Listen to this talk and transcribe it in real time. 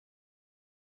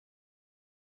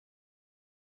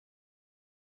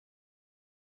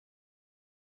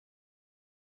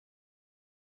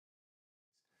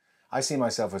I see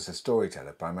myself as a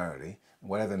storyteller primarily,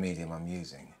 whatever medium I'm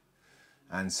using.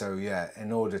 And so, yeah,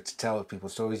 in order to tell people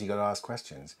stories, you've got to ask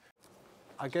questions.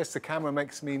 I guess the camera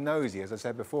makes me nosy, as I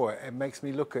said before. It makes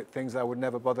me look at things I would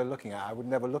never bother looking at. I would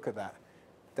never look at that.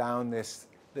 Down this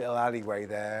little alleyway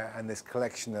there, and this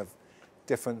collection of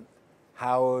different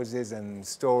houses and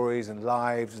stories and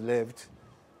lives lived.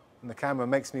 And the camera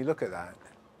makes me look at that,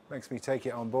 makes me take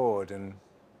it on board and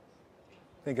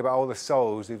think about all the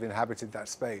souls who've inhabited that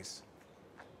space.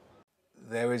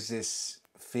 There is this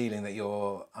feeling that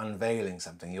you're unveiling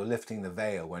something. You're lifting the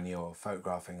veil when you're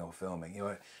photographing or filming.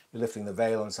 You're lifting the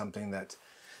veil on something that,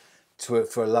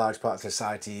 for a large part of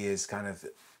society, is kind of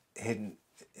hidden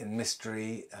in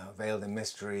mystery, veiled in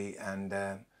mystery, and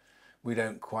we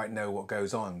don't quite know what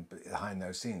goes on behind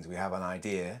those scenes. We have an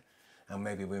idea, and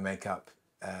maybe we make up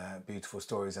beautiful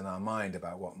stories in our mind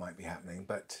about what might be happening.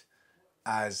 But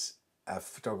as a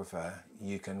photographer,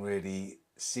 you can really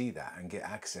see that and get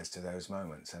access to those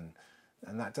moments, and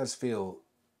that does feel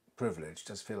privileged,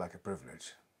 does feel like a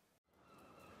privilege.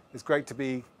 It's great to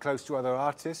be close to other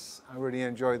artists. I really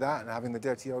enjoy that, and having the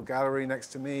Dirty Old Gallery next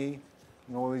to me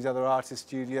and all these other artist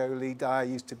studios. Lee Dyer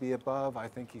used to be above. I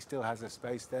think he still has a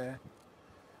space there.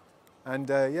 And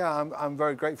yeah, I'm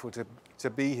very grateful to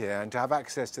be here and to have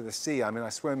access to the sea. I mean, I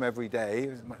swim every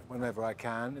day whenever I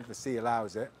can, if the sea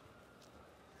allows it.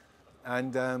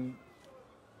 And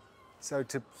so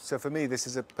for me, this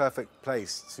is a perfect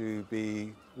place to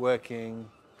be working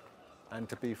and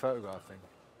to be photographing.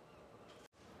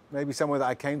 Maybe somewhere that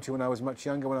I came to when I was much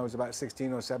younger, when I was about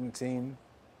 16 or 17.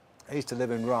 I used to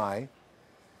live in Rye,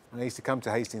 and I used to come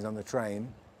to Hastings on the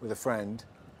train with a friend,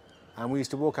 and we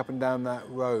used to walk up and down that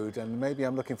road, and maybe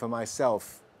I'm looking for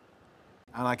myself,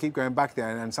 and I keep going back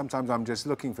there, and sometimes I'm just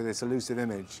looking for this elusive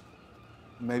image.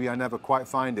 Maybe I never quite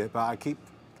find it, but I keep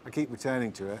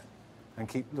returning to it and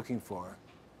keep looking for it.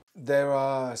 There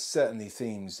are certainly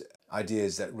themes,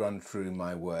 ideas that run through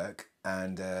my work,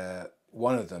 and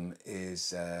one of them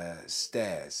is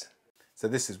stairs. So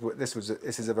this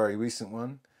is a very recent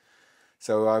one.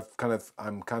 So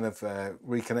I'm kind of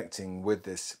reconnecting with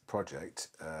this project,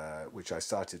 which I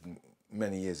started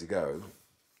many years ago.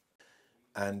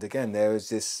 And again, there is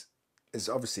this.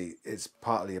 It's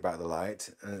partly about the light,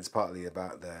 and it's partly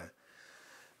about the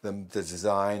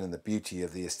design and the beauty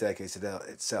of the staircase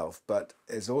itself, but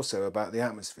it's also about the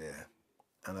atmosphere,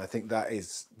 and I think that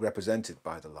is represented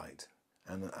by the light,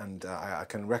 and I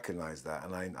can recognise that,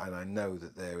 and I know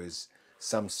that there is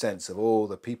some sense of all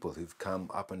the people who've come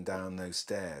up and down those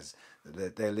stairs,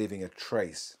 that they're leaving a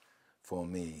trace for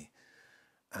me,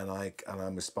 and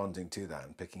I'm responding to that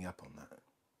and picking up on that.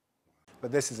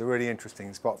 But this is a really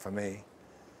interesting spot for me.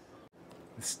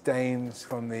 The stains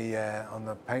from the on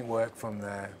the paintwork, from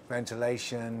the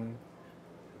ventilation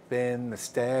bin, the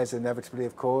stairs inevitably,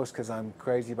 of course, because I'm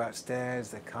crazy about stairs,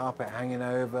 the carpet hanging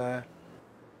over.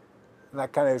 And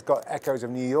that kind of has got echoes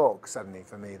of New York suddenly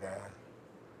for me there,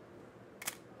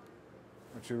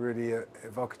 which are really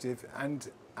evocative. And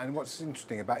what's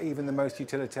interesting about even the most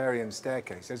utilitarian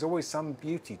staircase, there's always some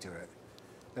beauty to it.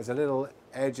 There's a little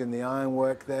edge in the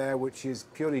ironwork there, which is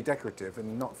purely decorative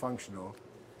and not functional.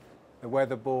 The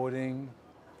weatherboarding,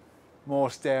 more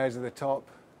stairs at the top.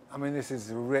 I mean, this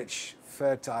is a rich,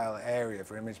 fertile area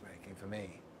for image making for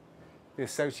me. The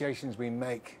associations we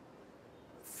make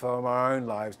from our own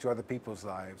lives to other people's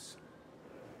lives.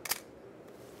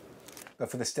 But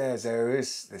for the stairs, there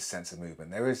is this sense of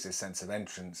movement. There is this sense of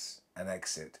entrance and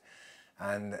exit,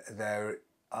 and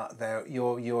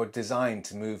you're designed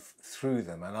to move through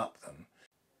them and up them,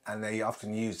 and they're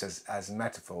often used as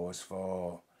metaphors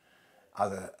for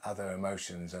other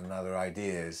emotions and other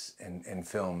ideas in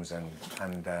films and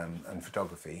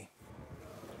photography.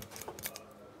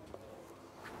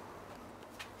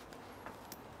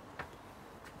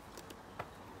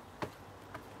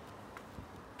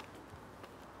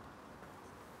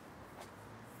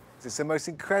 It's the most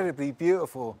incredibly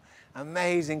beautiful,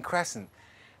 amazing crescent.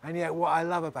 And yet what I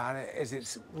love about it is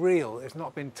it's real. It's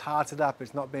not been tarted up.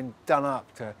 It's not been done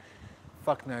up to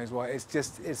fuck knows what.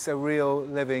 It's a real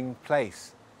living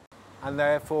place. And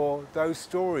therefore those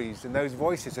stories and those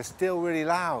voices are still really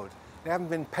loud. They haven't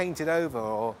been painted over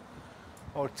or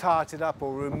tarted up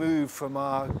or removed from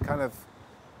our kind of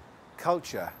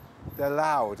culture. They're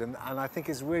loud, and I think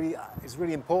it's really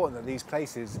important that these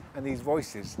places and these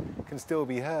voices can still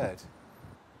be heard.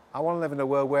 I want to live in a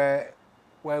world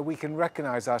where we can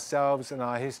recognize ourselves and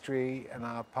our history and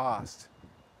our past.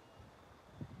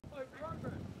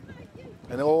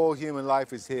 And all human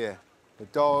life is here. The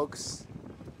dogs,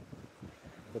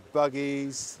 the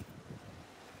buggies,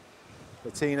 the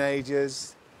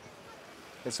teenagers,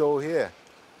 it's all here.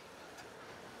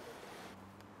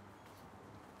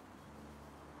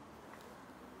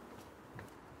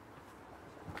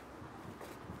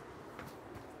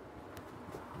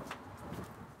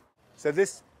 So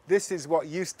this is what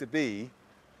used to be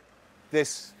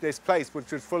this place,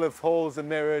 which was full of halls and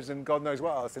mirrors and God knows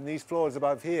what else. And these floors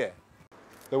above here,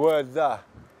 the word "the,"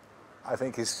 I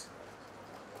think is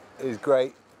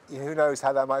great. Who knows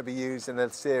how that might be used in a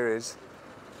series.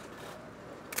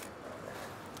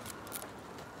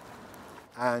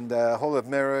 And hall of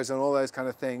mirrors and all those kind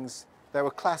of things. They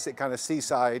were classic kind of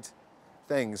seaside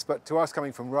things. But to us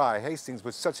coming from Rye, Hastings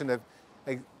was such an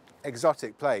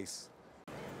exotic place.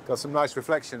 Got some nice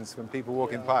reflections from people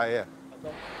walking by here.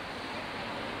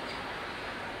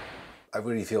 I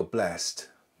really feel blessed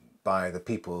by the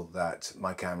people that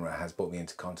my camera has brought me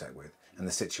into contact with and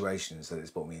the situations that it's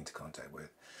brought me into contact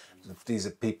with. These are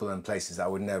people and places that I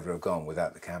would never have gone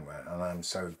without the camera, and I'm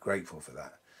so grateful for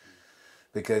that.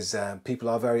 Because people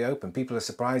are very open. People are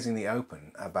surprisingly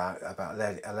open about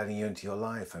letting you into your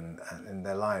life and in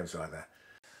their lives, rather.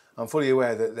 I'm fully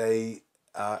aware that they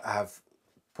have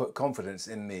put confidence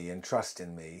in me and trust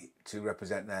in me to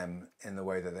represent them in the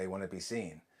way that they want to be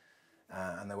seen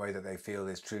and the way that they feel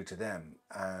is true to them.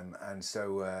 And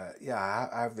so, yeah,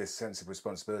 I have this sense of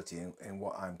responsibility in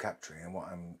what I'm capturing and what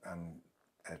I'm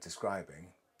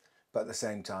describing. But at the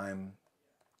same time,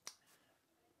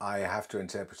 I have to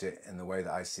interpret it in the way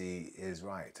that I see is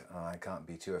right, and I can't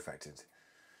be too affected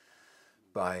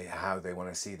by how they want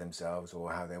to see themselves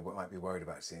or how they might be worried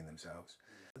about seeing themselves.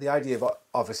 The idea of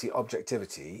obviously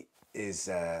objectivity is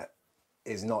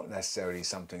not necessarily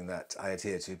something that I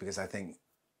adhere to, because I think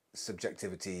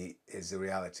subjectivity is the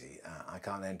reality. I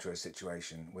can't enter a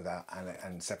situation without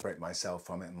and separate myself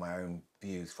from it and my own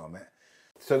views from it.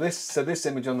 So this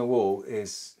image on the wall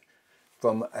is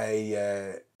from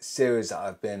a series that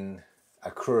I've been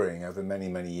accruing over many,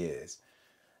 many years.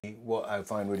 What I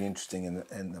find really interesting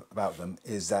about them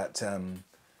is that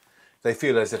they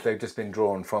feel as if they've just been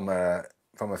drawn from a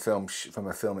film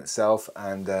itself,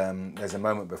 and there's a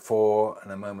moment before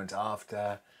and a moment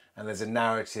after, and there's a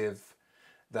narrative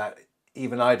that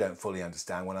even I don't fully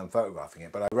understand when I'm photographing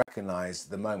it, but I recognise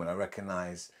the moment, I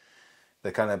recognise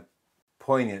the kind of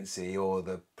poignancy or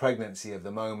the pregnancy of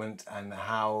the moment and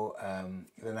how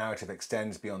the narrative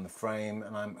extends beyond the frame,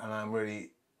 and I'm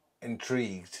really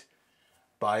intrigued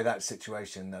by that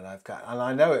situation that I've got. And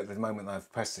I know at the moment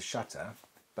I've pressed the shutter,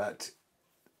 but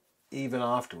even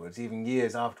afterwards, even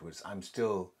years afterwards, I'm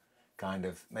still kind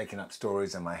of making up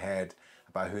stories in my head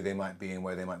about who they might be and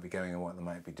where they might be going and what they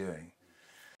might be doing.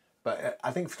 But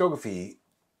I think photography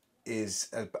is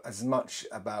as much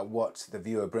about what the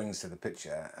viewer brings to the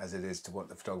picture as it is to what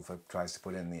the photographer tries to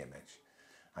put in the image.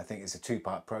 I think it's a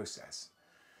two-part process.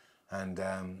 And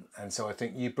so I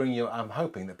think I'm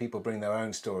hoping that people bring their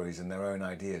own stories and their own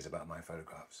ideas about my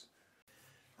photographs.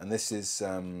 And this is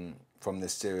from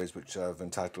this series which I've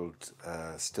entitled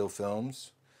Still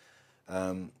Films,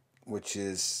 which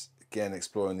is again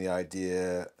exploring the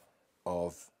idea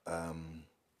of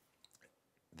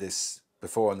this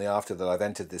before and the after that I've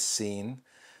entered this scene,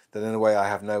 that in a way I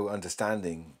have no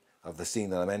understanding of the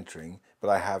scene that I'm entering, but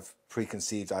I have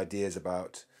preconceived ideas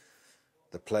about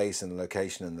the place and the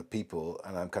location and the people,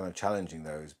 and I'm kind of challenging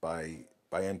those by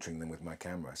entering them with my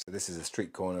camera. So this is a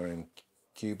street corner in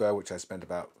Cuba, which I spent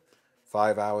about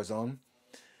 5 hours on,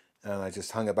 and I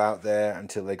just hung about there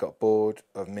until they got bored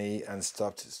of me and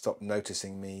stopped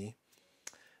noticing me,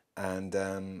 and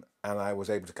I was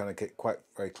able to kind of get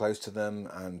very close to them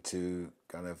and to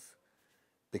kind of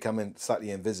become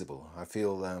slightly invisible. I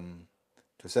feel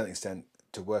to a certain extent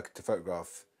to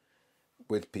photograph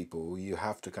with people, you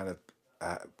have to kind of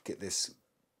get this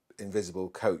invisible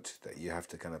coat that you have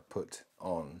to kind of put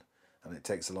on, and it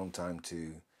takes a long time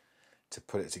to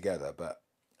put it together, but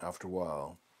after a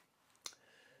while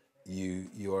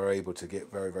you are able to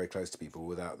get very, very close to people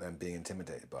without them being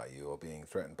intimidated by you or being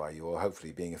threatened by you or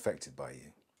hopefully being affected by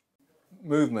you.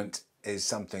 Movement is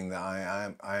something that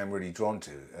I am really drawn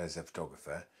to as a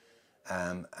photographer,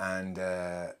 and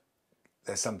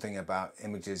there's something about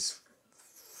images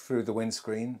through the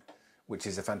windscreen, which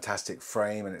is a fantastic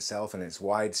frame in itself, and it's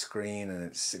widescreen and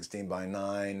it's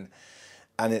 16:9,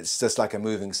 and it's just like a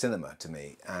moving cinema to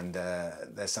me. And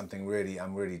there's something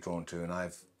I'm really drawn to, and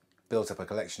I've built up a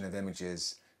collection of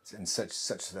images in such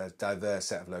a diverse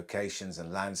set of locations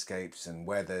and landscapes and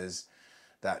weathers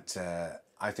that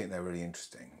I think they're really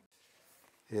interesting.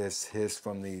 Here's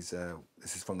from these.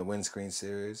 This is from the windscreen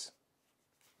series.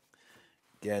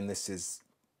 Again, this is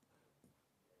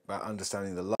about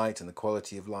understanding the light and the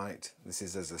quality of light. This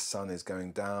is as the sun is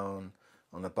going down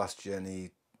on a bus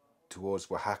journey towards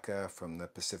Oaxaca from the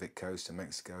Pacific coast of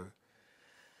Mexico.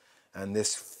 And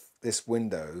this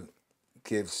window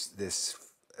gives this,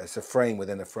 it's a frame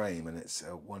within a frame, and it's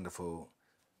a wonderful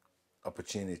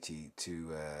opportunity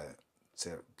to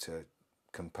to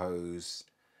compose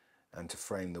and to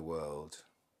frame the world.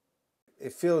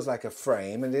 It feels like a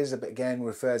frame, and it is, again,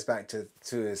 refers back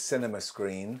to a cinema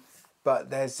screen, but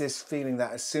there's this feeling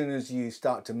that as soon as you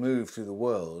start to move through the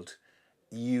world,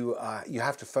 you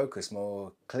have to focus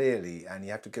more clearly, and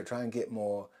you have to try and get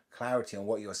more clarity on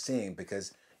what you're seeing,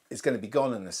 because it's going to be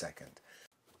gone in a second.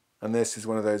 And this is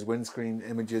one of those windscreen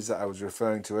images that I was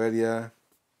referring to earlier.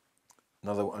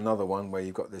 Another one where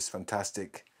you've got this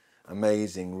fantastic,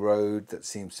 amazing road that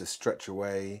seems to stretch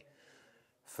away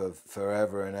for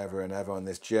forever and ever and ever on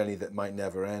this journey that might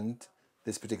never end.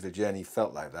 This particular journey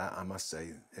felt like that, I must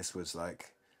say. This was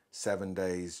like 7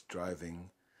 days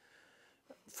driving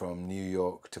from New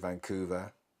York to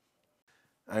Vancouver.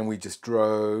 And we just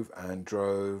drove and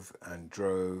drove and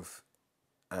drove,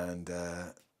 and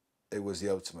it was the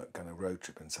ultimate kind of road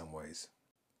trip in some ways.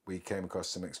 We came across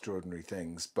some extraordinary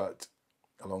things, but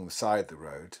along the side of the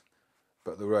road,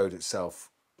 but the road itself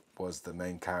was the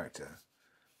main character,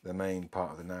 the main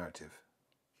part of the narrative.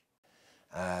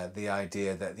 The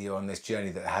idea that you're on this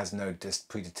journey that has no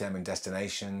predetermined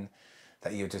destination,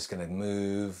 that you're just going to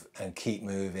move and keep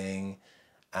moving,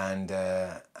 and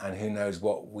who knows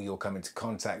what you'll come into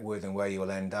contact with and where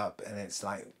you'll end up. And it's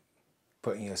like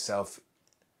putting yourself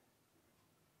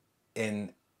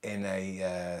in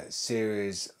a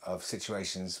series of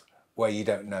situations where you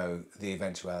don't know the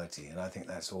eventuality, and I think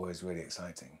that's always really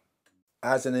exciting.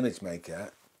 As an image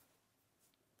maker,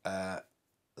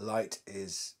 light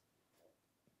is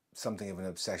something of an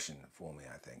obsession for me,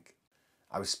 I think.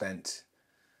 I've spent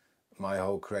my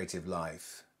whole creative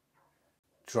life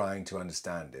trying to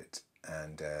understand it,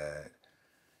 and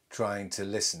trying to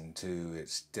listen to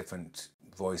its different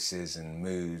voices and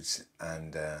moods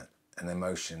and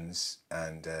emotions,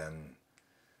 and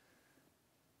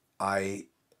I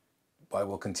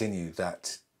will continue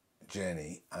that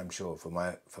journey, I'm sure, for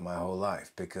my whole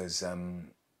life, because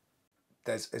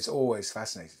it's always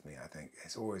fascinated me. I think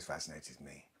it's always fascinated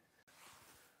me.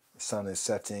 The sun is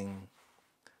setting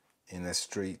in a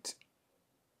street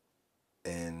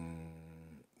in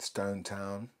Stone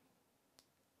Town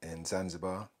in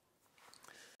Zanzibar,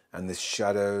 and this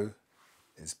shadow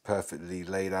is perfectly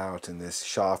laid out in this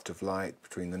shaft of light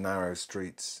between the narrow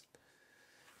streets,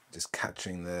 just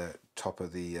catching the top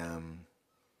of the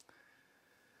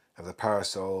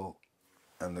parasol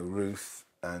and the roof,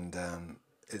 and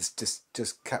it's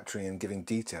just capturing and giving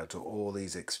detail to all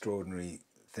these extraordinary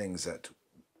things that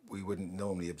we wouldn't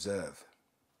normally observe.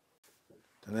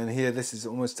 And then here, this is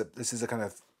a kind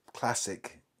of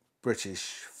classic British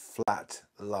flat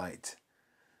light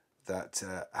that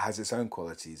has its own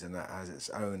qualities and that has its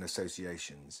own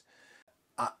associations.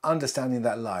 Understanding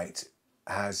that light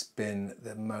has been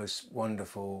the most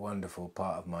wonderful, wonderful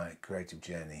part of my creative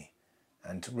journey,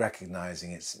 and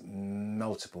recognizing its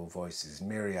multiple voices,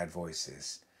 myriad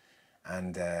voices,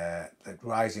 and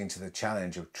rising to the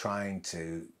challenge of trying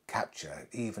to capture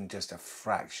even just a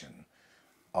fraction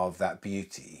of that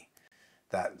beauty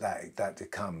that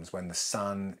comes when the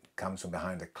sun comes from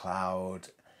behind a cloud,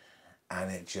 and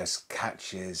it just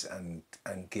catches and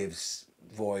gives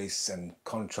voice and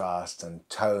contrast and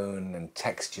tone and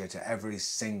texture to every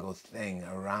single thing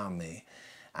around me.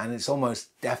 And it's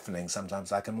almost deafening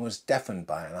sometimes. Like I'm almost deafened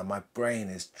by it, and my brain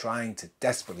is trying to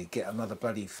desperately get another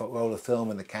bloody roll of film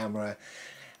in the camera,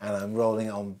 and I'm rolling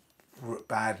it on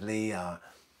badly, and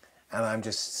I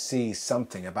just see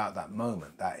something about that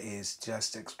moment that is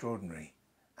just extraordinary,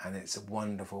 and it's a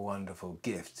wonderful, wonderful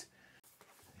gift.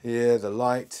 Here, the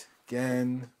light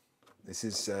again. This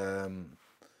is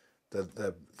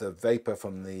the vapor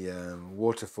from the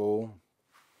waterfall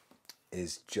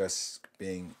is just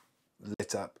being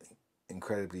lit up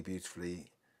incredibly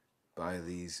beautifully by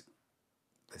this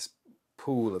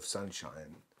pool of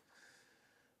sunshine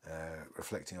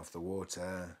reflecting off the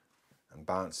water and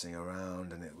bouncing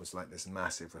around, and it was like this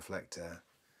massive reflector,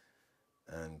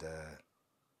 and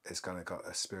it's kind of got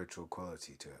a spiritual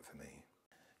quality to it for me.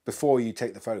 Before you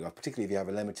take the photograph, particularly if you have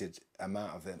a limited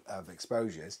amount of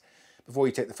exposures, before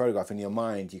you take the photograph, in your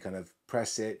mind you kind of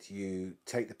press it, you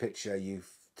take the picture, you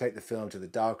take the film to the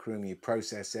darkroom, you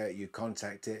process it, you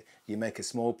contact it, you make a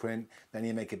small print, then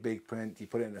you make a big print, you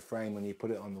put it in a frame and you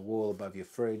put it on the wall above your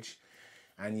fridge,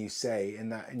 and you say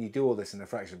and you do all this in a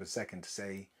fraction of a second to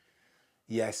say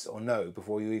yes or no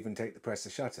before you even press the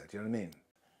shutter. Do you know what I mean?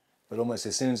 But almost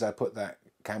as soon as I put that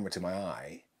camera to my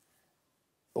eye,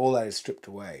 all that is stripped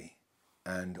away,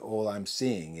 and all I'm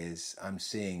seeing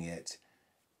it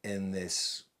in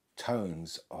this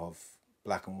tones of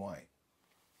black and white,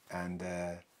 and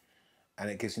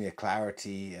it gives me a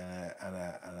clarity and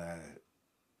a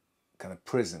kind of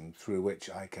prism through which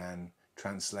I can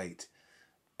translate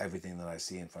everything that I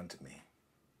see in front of me.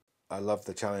 I love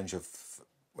the challenge of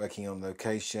working on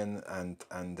location and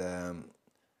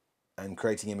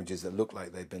creating images that look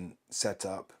like they've been set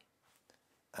up,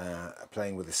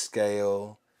 playing with the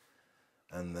scale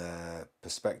and the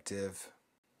perspective.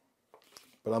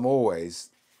 But I'm always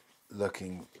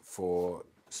looking for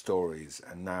stories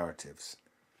and narratives,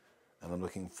 and I'm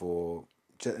looking for,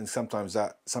 and sometimes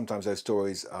those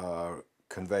stories are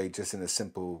conveyed just in a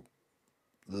simple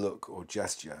look or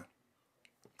gesture,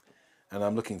 and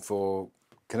I'm looking for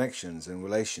connections and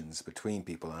relations between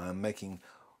people, and I'm making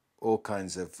all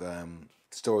kinds of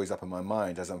stories up in my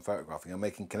mind as I'm photographing. I'm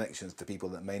making connections to people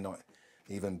that may not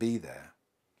even be there.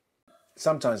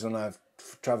 Sometimes when I've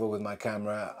travelled with my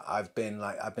camera, I've been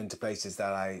to places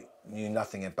that I knew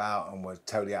nothing about and was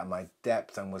totally out of my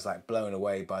depth and was like blown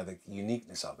away by the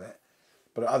uniqueness of it.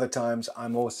 But at other times,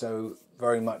 I'm also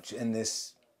very much in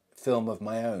this film of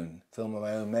my own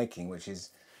making, which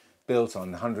is built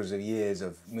on hundreds of years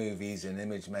of movies and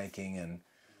image making and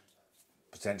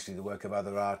potentially the work of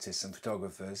other artists and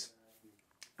photographers.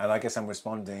 And I guess I'm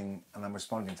responding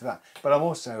to that. But I'm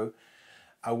also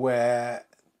aware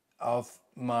of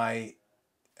my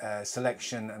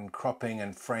selection and cropping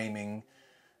and framing.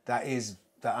 That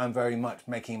I'm very much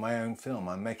making my own film.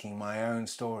 I'm making my own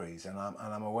stories, and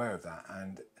I'm aware of that.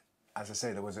 And as I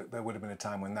say, there would have been a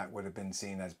time when that would have been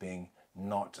seen as being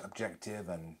not objective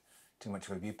and too much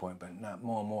of a viewpoint. But now,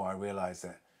 more and more, I realise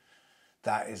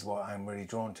that is what I'm really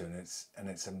drawn to, and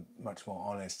it's a much more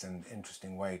honest and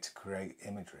interesting way to create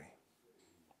imagery.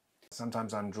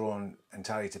 Sometimes I'm drawn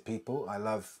entirely to people. I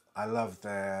love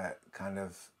their kind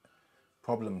of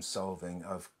problem solving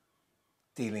of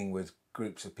dealing with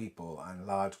groups of people and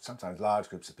sometimes large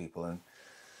groups of people, and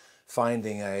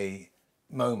finding a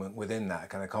moment within that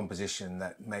kind of composition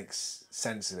that makes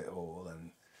sense of it all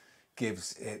and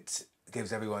gives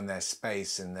everyone their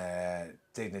space and their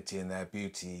dignity and their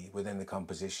beauty within the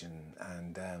composition,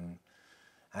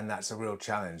 and that's a real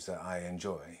challenge that I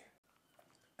enjoy.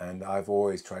 And I've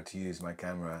always tried to use my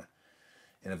camera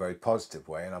in a very positive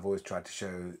way, and I've always tried to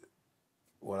show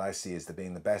what I see as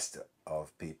being the best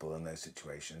of people in those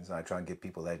situations. And I try and give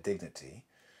people their dignity.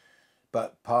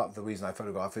 But part of the reason I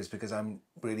photograph is because I'm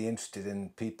really interested in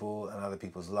people and other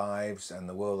people's lives and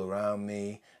the world around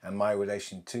me and my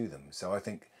relation to them. So I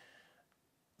think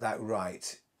that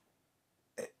right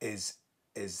is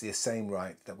the same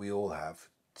right that we all have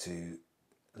to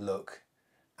look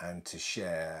and to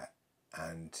share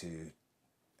and to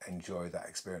enjoy that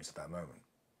experience at that moment.